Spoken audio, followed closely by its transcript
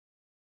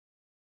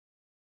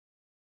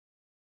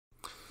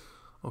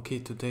Okay,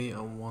 today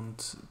I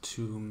want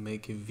to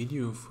make a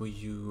video for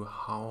you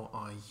how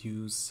I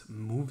use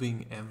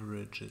moving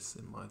averages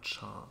in my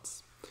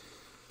charts.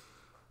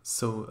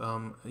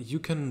 So you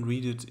can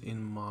read it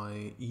in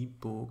my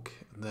ebook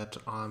that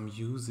I'm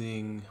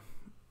using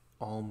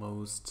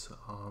almost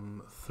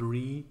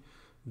 3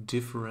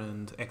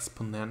 different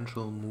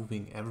exponential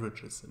moving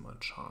averages in my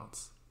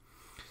charts.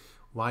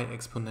 Why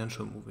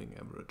exponential moving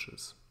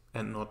averages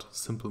and not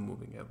simple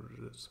moving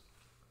averages?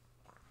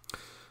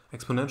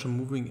 Exponential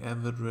moving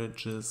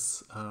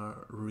averages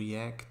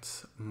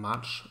react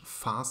much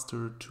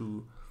faster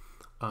to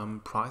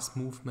price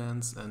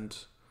movements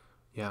and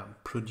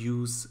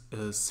produce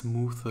a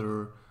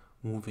smoother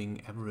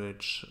moving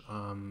average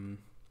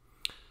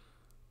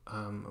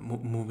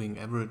moving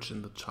average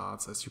in the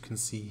charts, as you can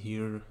see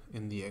here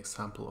in the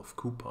example of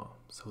Cooper.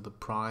 So the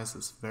price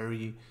is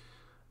very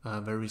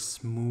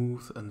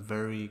smooth and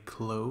very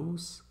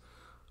close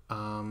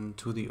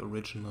to the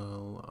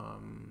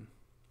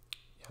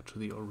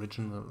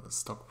original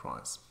stock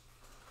price.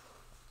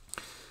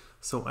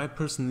 So I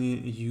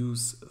personally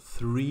use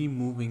 3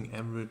 moving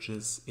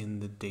averages in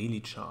the daily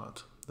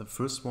chart. The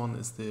first one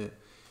is the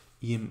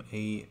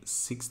EMA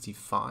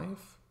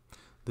 65.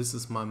 This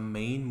is my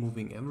main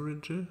moving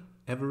average.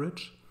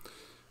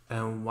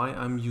 And why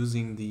I'm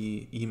using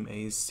the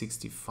EMA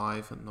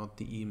 65 and not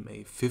the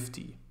EMA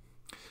 50.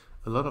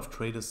 A lot of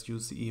traders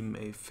use the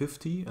EMA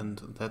 50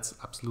 and that's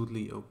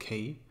absolutely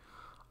okay.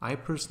 I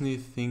personally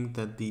think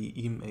that the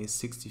EMA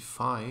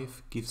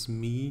 65 gives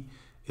me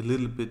a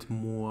little bit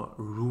more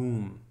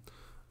room.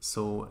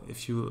 So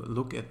if you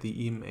look at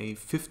the EMA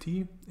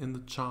 50 in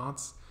the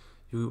charts,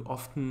 you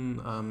often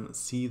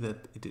see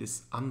that it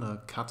is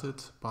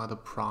undercutted by the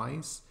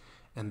price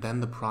and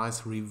then the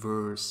price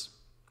reverse.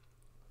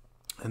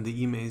 And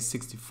the EMA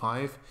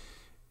 65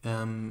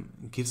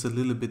 gives a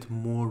little bit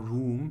more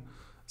room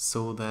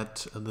so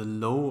that the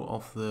low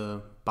of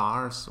the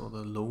bars or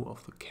the low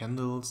of the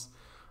candles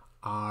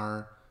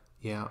are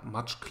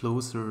much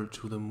closer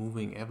to the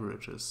moving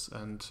averages,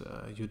 and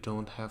you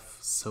don't have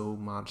so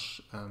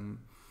much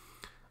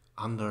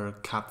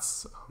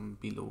undercuts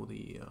below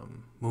the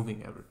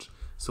moving average.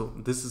 So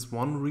this is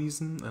one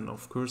reason, and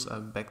of course I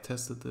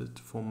backtested it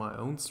for my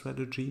own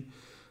strategy,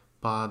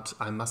 but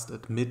I must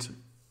admit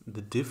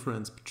the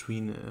difference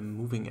between a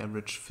moving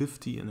average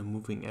 50 and a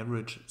moving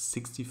average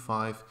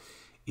 65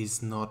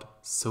 is not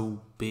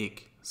so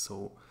big.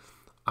 So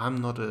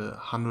I'm not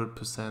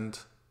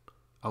 100%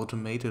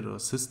 automated or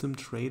system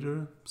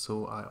trader,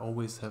 so I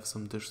always have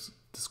some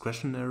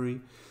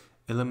discretionary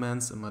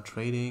elements in my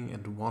trading,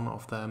 and one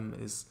of them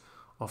is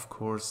of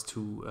course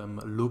to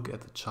look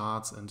at the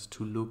charts and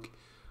to look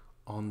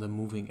on the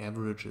moving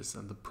averages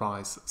and the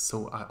price.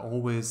 So I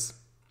always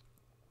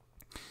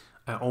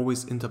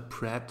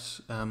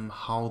interpret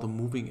how the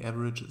moving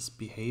average is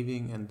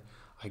behaving, and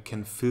I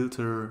can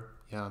filter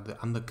the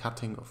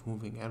undercutting of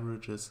moving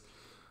averages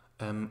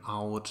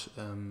out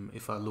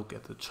if I look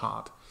at the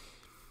chart.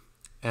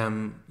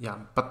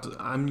 But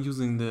I'm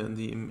using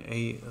the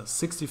EMA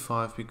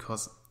 65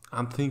 because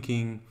I'm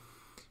thinking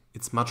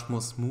it's much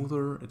more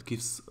smoother, it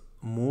gives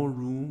more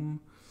room,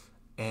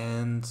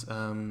 and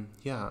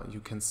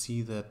you can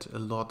see that a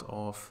lot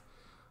of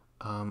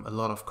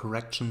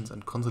corrections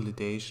and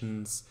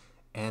consolidations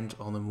and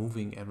on a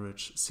moving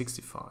average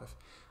 65.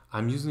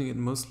 I'm using it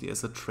mostly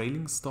as a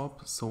trailing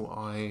stop, so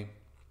I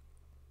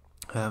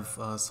have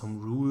some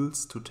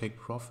rules to take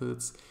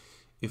profits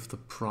if the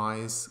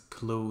price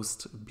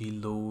closed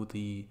below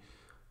the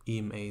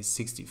EMA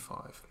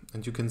 65.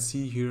 And you can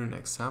see here an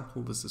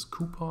example. This is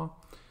Cooper,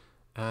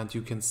 and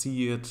you can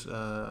see it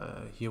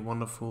here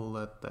wonderful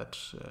that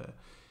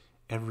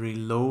every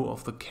low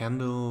of the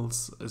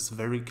candles is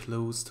very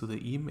close to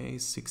the EMA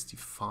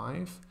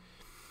 65.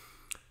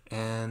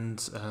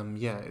 And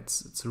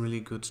it's really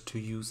good to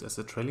use as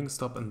a trailing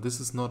stop. And this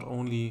is not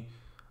only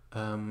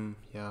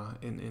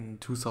in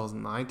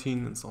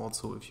 2019, it's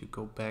also if you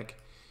go back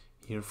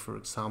here, for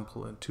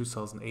example, in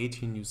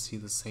 2018, you see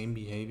the same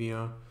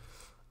behavior,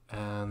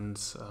 and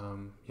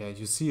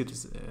you see it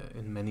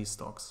in many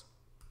stocks.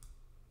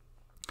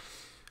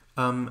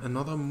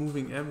 Another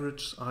moving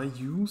average I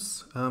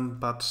use,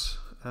 but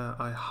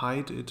I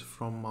hide it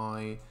from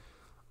my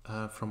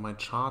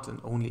chart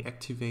and only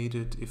activate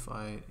it if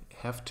I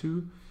have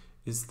to,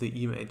 is the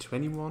EMA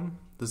 21.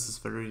 This is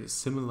very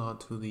similar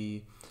to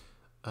the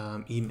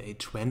EMA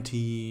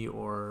 20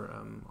 or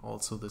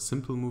also the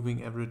simple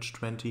moving average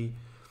 20.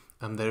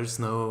 There's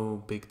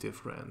no big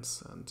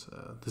difference, and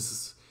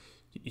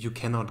you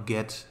cannot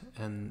get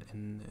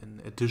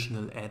an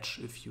additional edge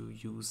if you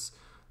use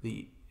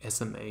the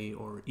SMA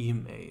or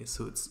EMA.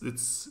 So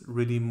it's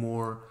really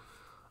more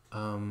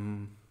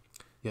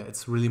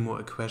it's really more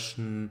a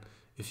question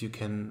if you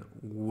can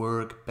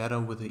work better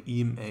with the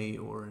EMA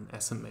or an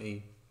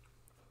SMA,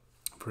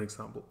 for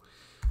example.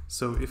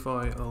 So if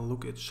I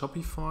look at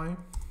Shopify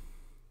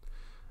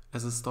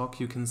as a stock,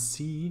 you can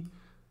see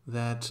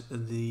that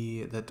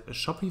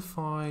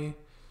Shopify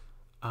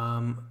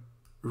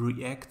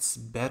reacts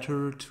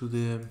better to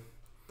the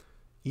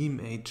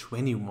EMA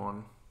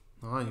 21.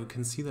 You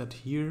can see that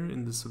here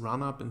in this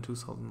run-up in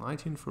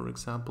 2019, for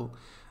example,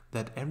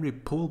 that every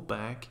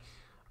pullback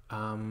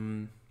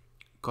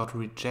got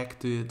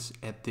rejected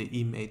at the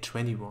EMA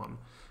 21.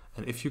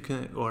 And if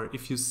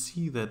you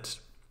see that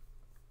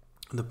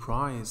the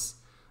price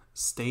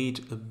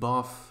stayed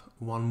above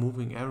one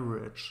moving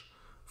average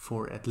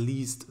for at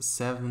least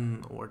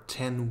 7 or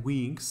 10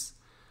 weeks,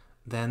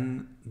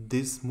 then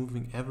this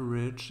moving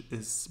average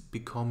is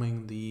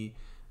becoming the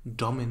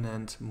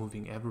dominant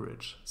moving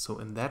average. So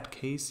in that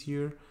case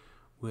here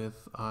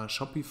with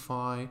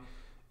Shopify,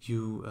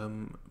 you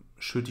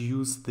should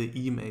use the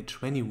EMA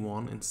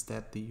 21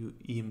 instead the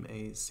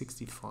EMA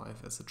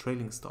 65 as a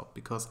trailing stop,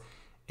 because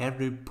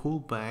every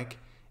pullback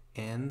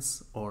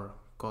ends or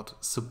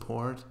got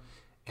support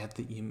at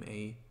the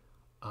EMA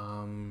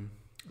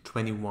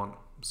 21.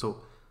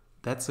 So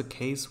that's a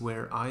case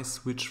where I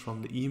switch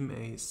from the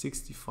EMA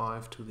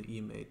 65 to the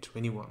EMA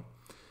 21.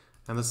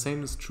 And the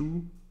same is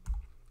true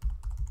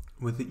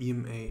with the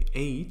EMA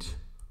 8.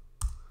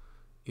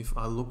 If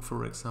I look,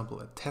 for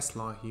example, at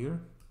Tesla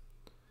here,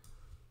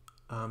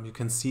 you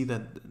can see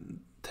that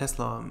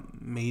Tesla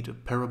made a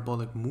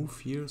parabolic move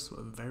here, so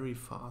a very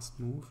fast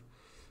move.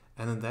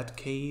 And in that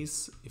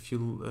case, if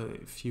you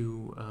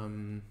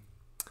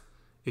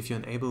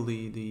enable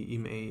the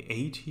EMA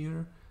 8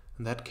 here,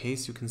 in that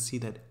case you can see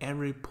that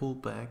every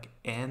pullback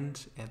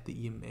ends at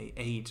the EMA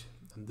 8,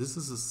 and this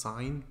is a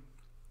sign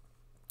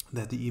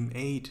that the EMA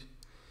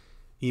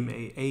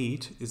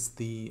 8 is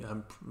the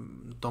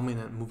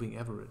dominant moving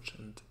average.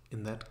 And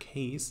in that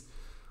case,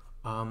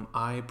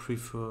 I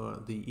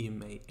prefer the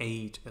EMA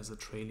 8 as a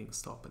trailing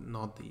stop and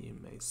not the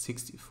EMA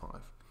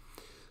 65.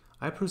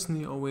 I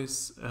personally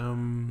always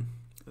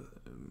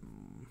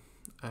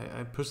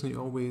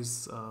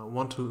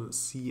want to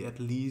see at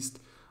least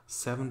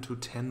 7 to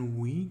 10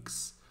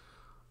 weeks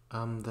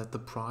that the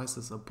price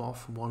is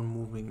above one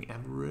moving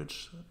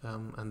average,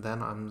 and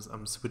then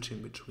I'm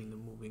switching between the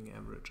moving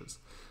averages.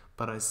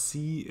 But I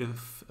see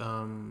if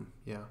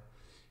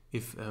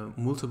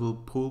multiple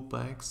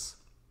pullbacks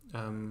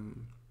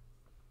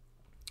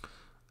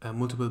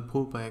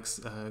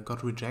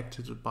got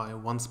rejected by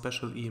one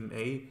special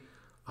EMA,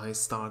 I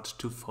start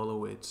to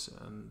follow it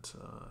and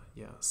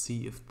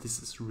see if this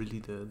is really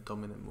the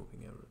dominant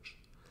moving average.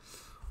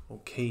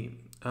 Okay,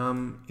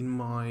 in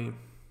my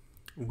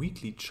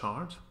weekly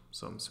chart,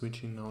 so I'm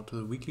switching now to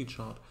the weekly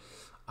chart,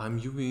 I'm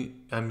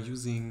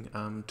using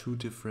two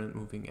different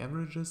moving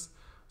averages.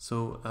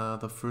 So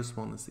the first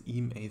one is the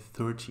EMA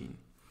 13.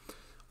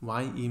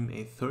 Why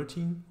EMA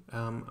 13?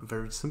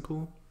 Very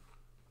simple.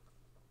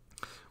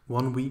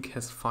 1 week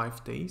has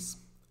 5 days,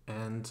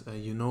 and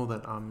you know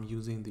that I'm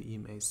using the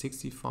EMA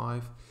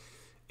 65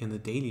 in the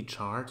daily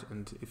chart,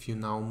 and if you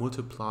now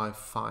multiply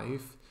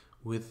 5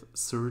 with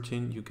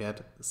 13, you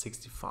get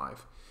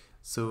 65.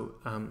 So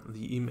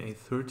the EMA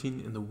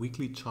 13 in the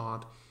weekly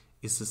chart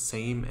is the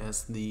same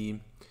as the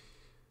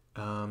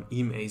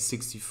EMA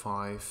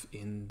 65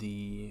 in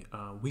the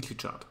weekly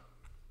chart.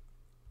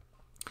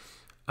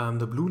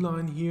 The blue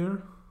line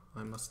here,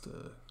 I must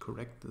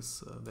correct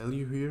this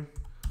value here,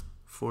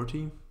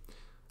 40.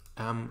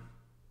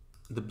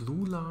 The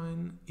blue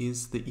line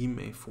is the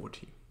EMA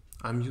 40.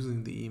 I'm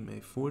using the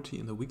EMA 40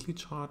 in the weekly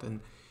chart,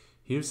 and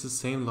here's the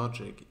same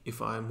logic. If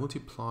I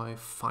multiply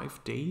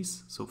 5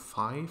 days, so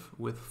 5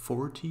 with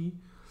 40,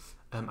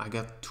 I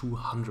get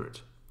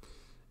 200.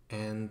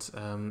 And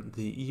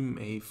the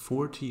EMA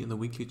 40 in the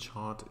weekly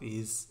chart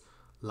is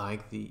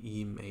like the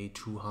EMA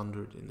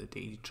 200 in the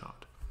daily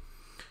chart.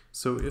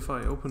 So if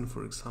I open,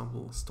 for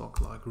example, a stock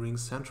like Ring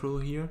Central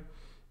here,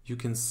 you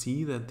can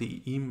see that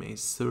the EMA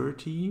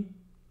 13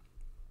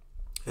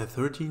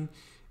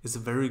 is a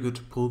very good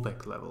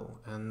pullback level,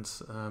 and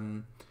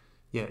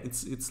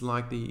it's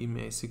like the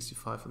EMA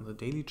 65 on the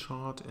daily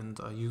chart, and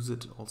I use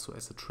it also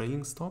as a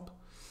trailing stop,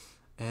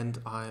 and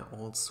I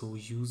also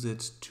use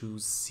it to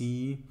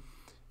see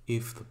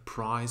if the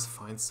price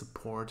finds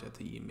support at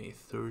the EMA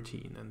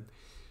 13, and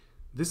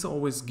this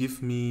always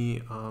gives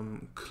me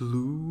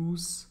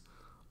clues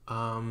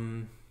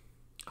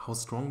how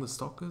strong the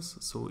stock is.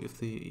 So if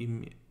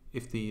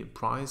the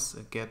price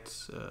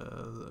gets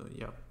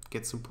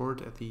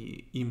support at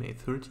the EMA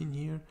 13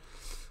 here,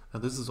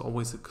 this is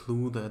always a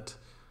clue that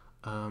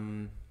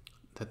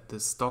that the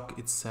stock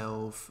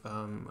itself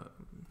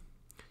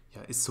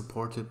is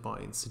supported by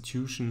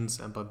institutions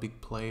and by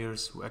big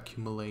players who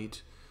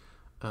accumulate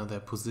their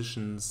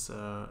positions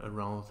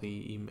around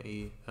the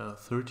EMA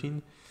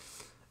 13.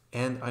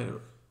 And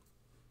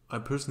I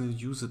personally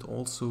use it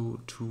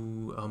also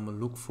to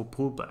look for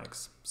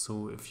pullbacks.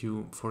 So if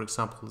you, for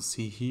example,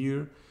 see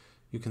here,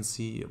 you can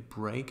see a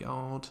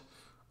breakout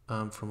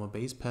from a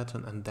base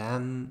pattern, and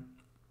then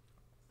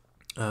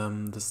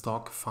the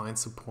stock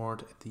finds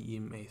support at the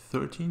EMA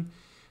 13,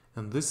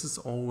 and this is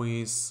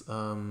always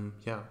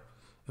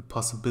a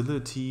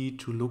possibility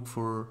to look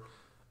for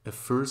a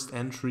first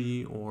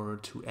entry or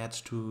to add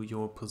to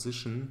your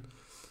position,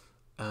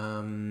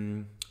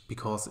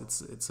 because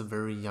it's a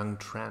very young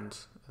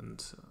trend,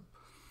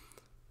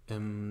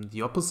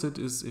 The opposite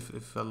is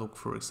if I look,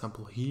 for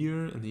example,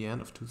 here in the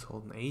end of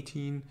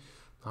 2018,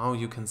 now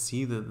you can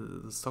see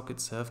that the stock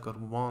itself got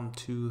 1,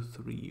 2,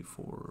 3,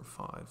 4,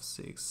 5,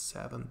 6,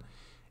 7,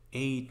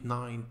 8,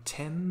 9,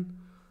 10.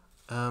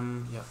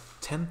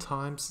 10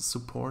 times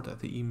support at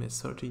the EMA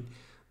 13.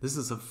 This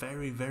is a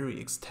very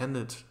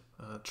extended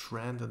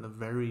trend and a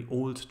very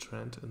old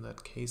trend. In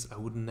that case, I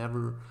would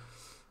never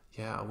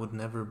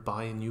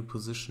buy a new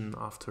position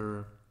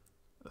after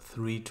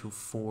 3 to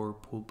 4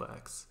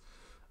 pullbacks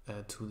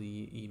to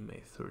the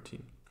EMA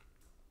 13.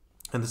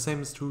 And the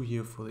same is true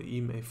here for the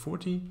EMA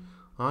 40.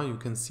 You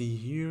can see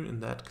here in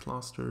that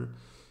cluster,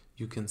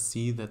 you can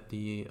see that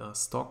the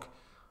stock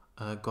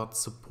got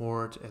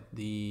support at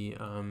the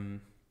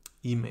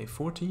EMA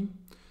 40,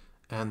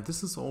 and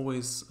this is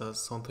always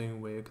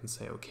something where you can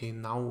say, okay,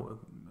 now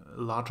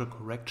a larger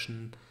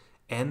correction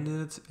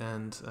ended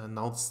and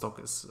now the stock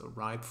is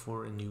ripe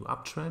for a new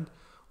uptrend.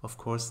 Of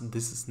course,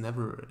 this is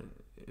never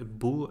a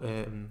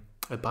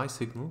buy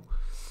signal,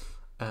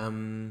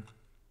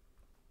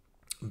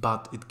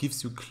 but it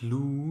gives you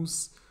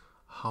clues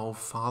how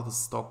far the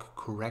stock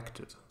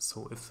corrected.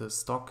 So if the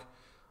stock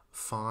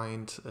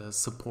find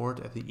support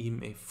at the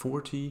EMA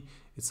 40,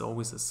 it's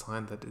always a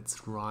sign that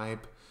it's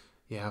ripe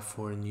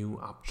for a new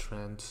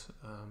uptrend.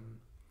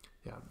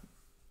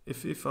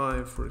 If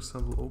I, for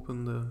example,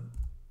 open the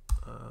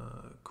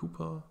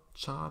Cooper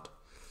chart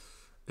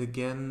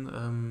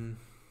again,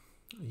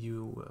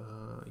 you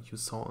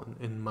saw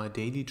in my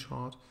daily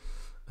chart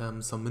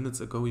some minutes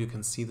ago, you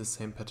can see the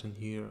same pattern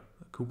here.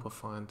 Cooper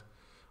found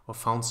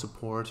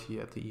support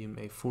here at the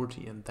EMA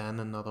 40, and then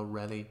another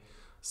rally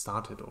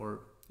started.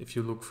 Or if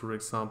you look, for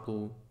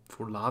example,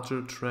 for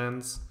larger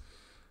trends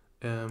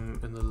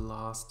in the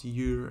last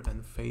year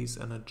and phase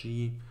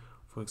energy,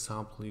 for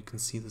example, you can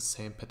see the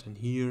same pattern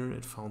here.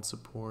 It found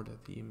support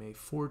at the EMA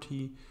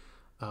 40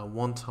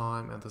 one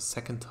time, and the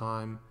second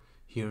time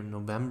here in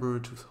November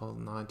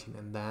 2019,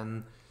 and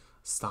then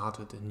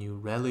started a new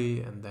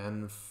rally and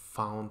then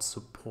found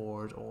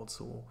support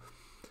also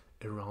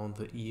around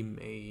the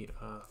EMA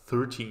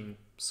 13.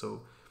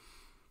 So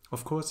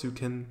of course you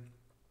can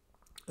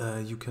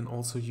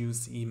also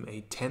use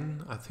EMA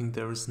 10. I think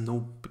there is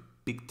no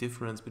big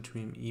difference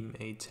between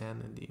EMA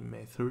 10 and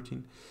EMA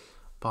 13,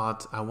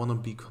 but I want to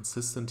be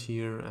consistent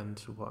here,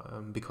 and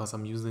because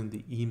I'm using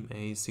the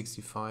EMA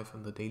 65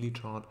 on the daily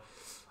chart,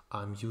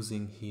 I'm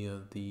using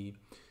here the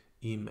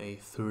EMA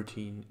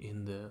 13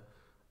 in the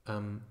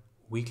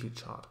weekly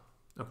chart.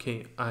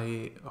 Okay,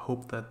 I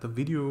hope that the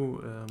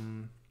video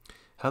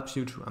helps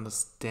you to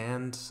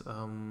understand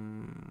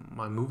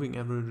my moving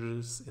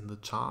averages in the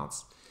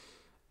charts,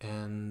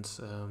 and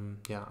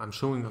I'm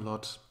showing a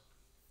lot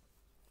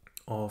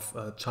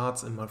of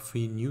charts in my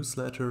free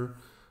newsletter,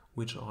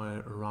 which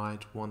I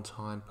write one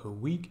time per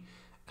week,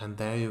 and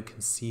there you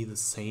can see the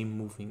same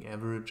moving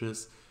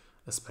averages,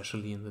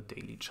 especially in the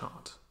daily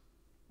chart.